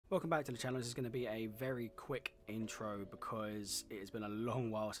Welcome back to the channel. This is going to be a very quick intro because it has been a long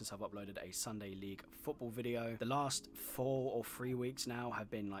while since I've uploaded a Sunday League football video. The last 4 or 3 weeks now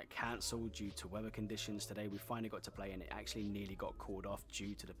have been like cancelled due to weather conditions. Today we finally got to play and it actually nearly got called off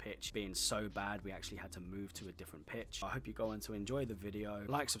due to the pitch being so bad. We actually had to move to a different pitch. I hope you're going to enjoy the video.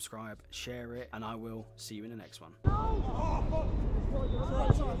 Like, subscribe, share it, and I will see you in the next one.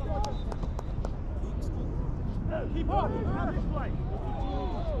 Keep on! This way!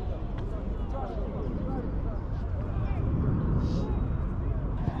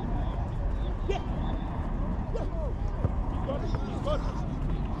 He's got it!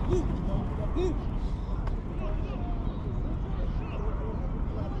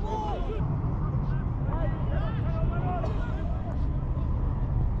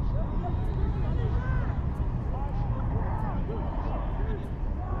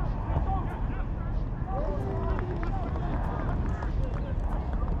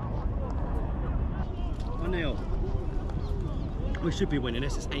 1-0. We should be winning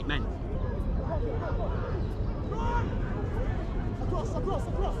this. It's 8 men.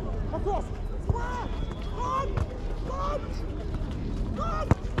 Across!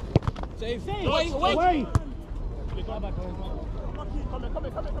 Save! Away! Come here.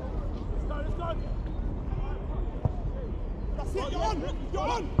 Let's go! That's it! You're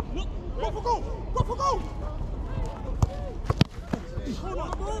on! Go for goal!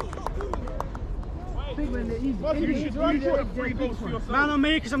 Man on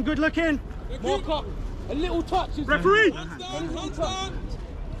me because I'm good looking. Mark up. A little touch. Referee!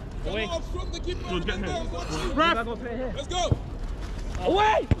 Away. Ref! Let's go!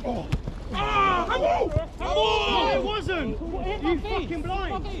 Away! Oh, it wasn't! You fucking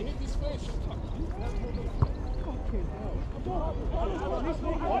blind! Hit his face.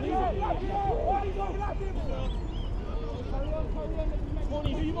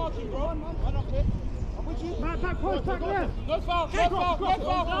 Tony, who you marking, bro? Man up here. I'm with you. Back post, back left! No foul!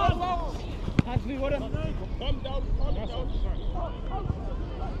 Actually, what Calm down.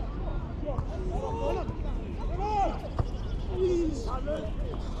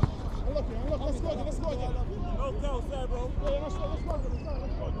 Let's go again. No girls there, bro. Yeah, let's go.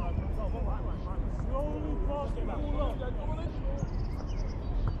 Slowly pass it back.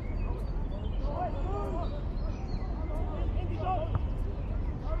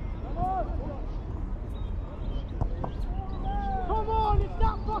 Come on, it's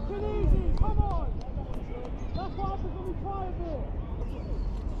that fucking easy. Come on. That's what happens when we try a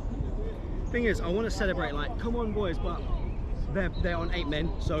bit. Thing is, I want to celebrate like, come on boys, but they're on 8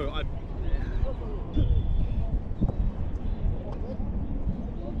 men, so I...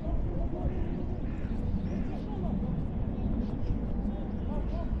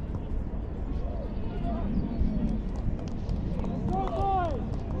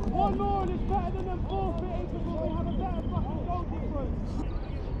 One more and it's better than them forfeiting because we'll have a better fucking goal difference.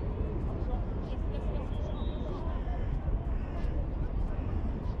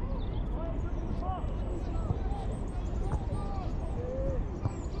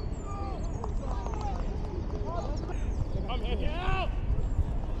 I'm here. Get out!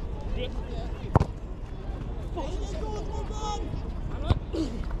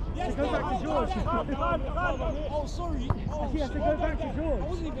 Yes, go back to George. Oh, sorry. I have to go back to George. I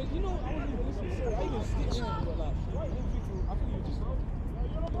wasn't even listening. Sorry, I even stitched you. But like, I think you just.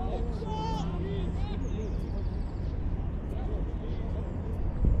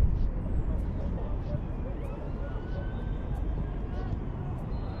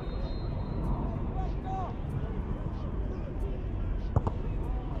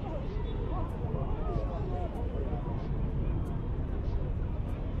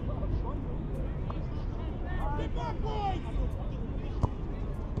 Back, boys!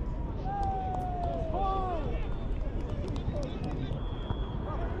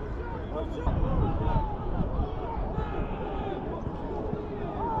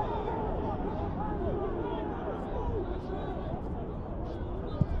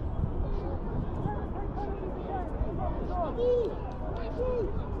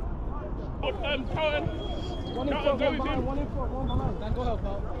 One in front, one behind. Dan, go help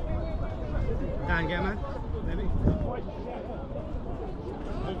out. Dan, get man. Maybe.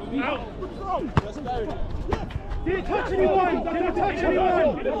 Didn't touch anyone! Didn't touch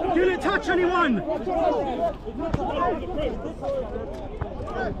anyone! Didn't touch anyone! It's not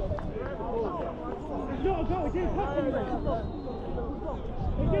a goal, it didn't touch anyone!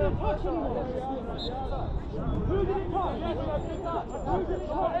 It didn't touch anyone! Who did it touch? Who did it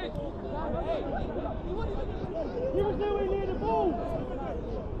touch? He was nowhere near the ball!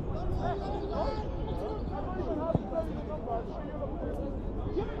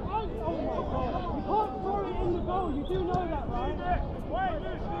 Yeah. goal, you do know that, right?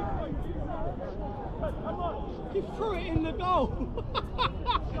 He threw it in the goal.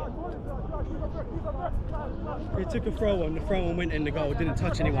 He took a throw on, the throw on went in the goal, didn't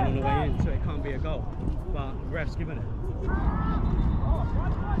touch anyone on the way in, so it can't be a goal. But the ref's given it.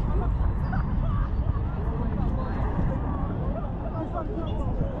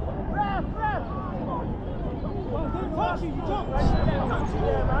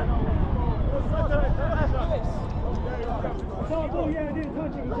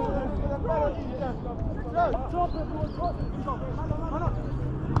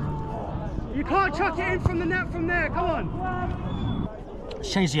 You can't chuck it in from the net from there, come on!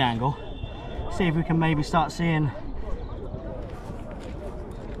 Let's change the angle, see if we can maybe start seeing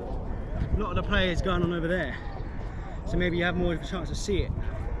a lot of the players going on over there. So maybe you have more of a chance to see it.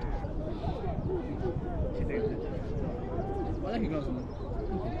 I like your gloves on.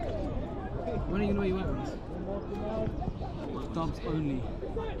 When do you know you wear this? Dubs only.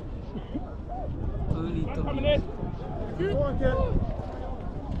 Only dubs. Coming in. Go on, kid.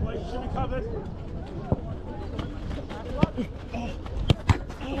 Well, you should be covered.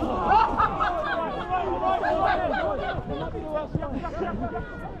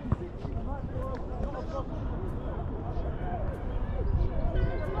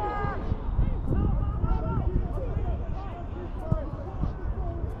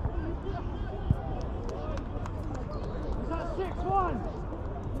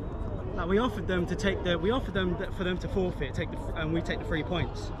 Like we offered them to take the, for them to forfeit, and we take the 3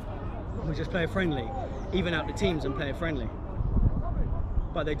 points. We just play a friendly, even out the teams and play a friendly.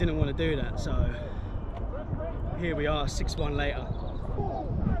 But they didn't want to do that, so here we are, 6-1 later.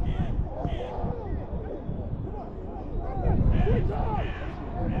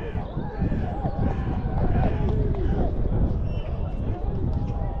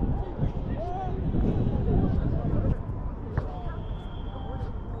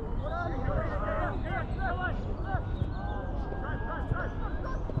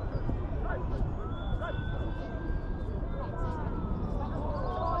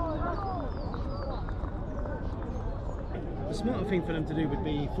 The smarter thing for them to do would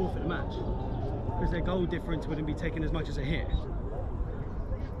be forfeit the match, because their goal difference wouldn't be taken as much as a hit.